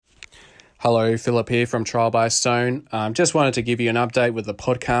Hello, Philip here from Trial by Stone. Just wanted to give you an update with the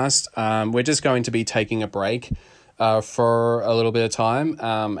podcast. We're just going to be taking a break for a little bit of time.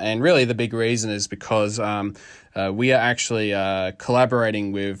 And really the big reason is because we are actually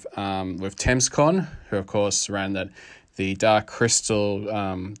collaborating with ThamesCon, who of course ran the Dark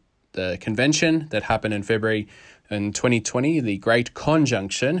Crystal the convention that happened in February in 2020, the Great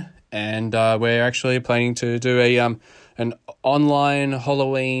Conjunction. And we're actually planning to do an online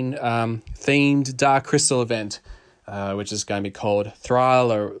Halloween themed Dark Crystal event, which is going to be called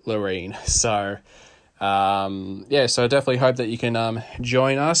Thryllerine. So, so I definitely hope that you can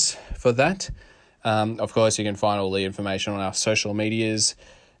join us for that. Of course, you can find all the information on our social medias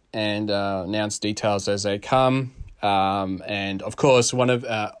and announce details as they come. And of course, one of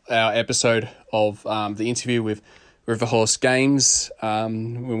our episode of the interview with Riverhorse Games,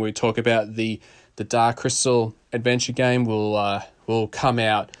 when we talk about the Dark Crystal adventure game, will come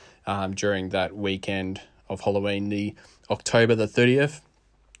out during that weekend of Halloween, the October the 30th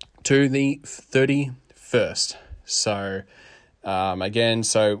to the 31st. So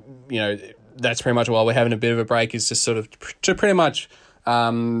that's pretty much why we're having a bit of a break, is just sort of to pretty much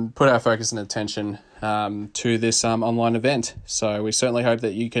put our focus and attention to this online event. So we certainly hope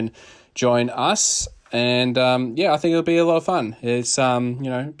that you can join us. And I think it'll be a lot of fun. It's something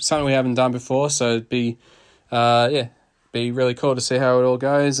we haven't done before, so it'd be really cool to see how it all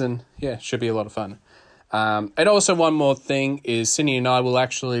goes, and it should be a lot of fun. And also one more thing is Sydney and I will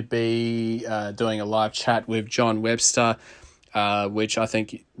actually be doing a live chat with John Webster, which I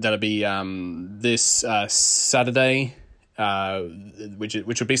think that'll be this Saturday, which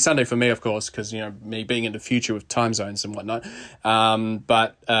would be Sunday for me, of course, because me being in the future with time zones and whatnot.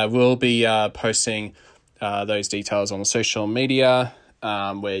 But we'll be posting those details on the social media,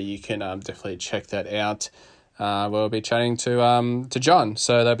 where you can definitely check that out. We'll be chatting to John,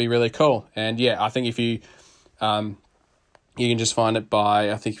 so that'd be really cool. And I think if you can just find it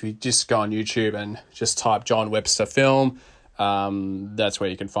if you just go on YouTube and just type John Webster Film. That's where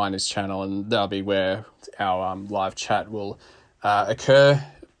you can find his channel, and that'll be where our live chat will occur,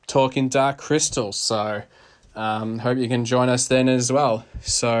 talking Dark Crystal. So hope you can join us then as well.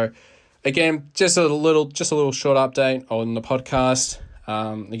 So again, just a little short update on the podcast.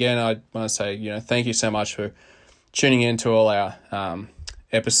 Again, I want to say thank you so much for tuning in to all our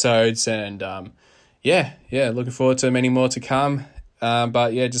episodes, and looking forward to many more to come.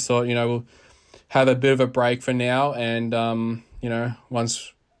 Just thought we'll have a bit of a break for now, and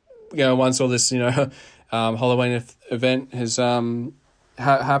once all this Halloween event is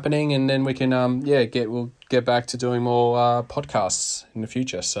happening, and then we can we'll get back to doing more podcasts in the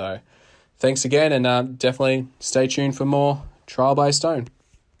future. So thanks again, and definitely stay tuned for more Trial by Stone.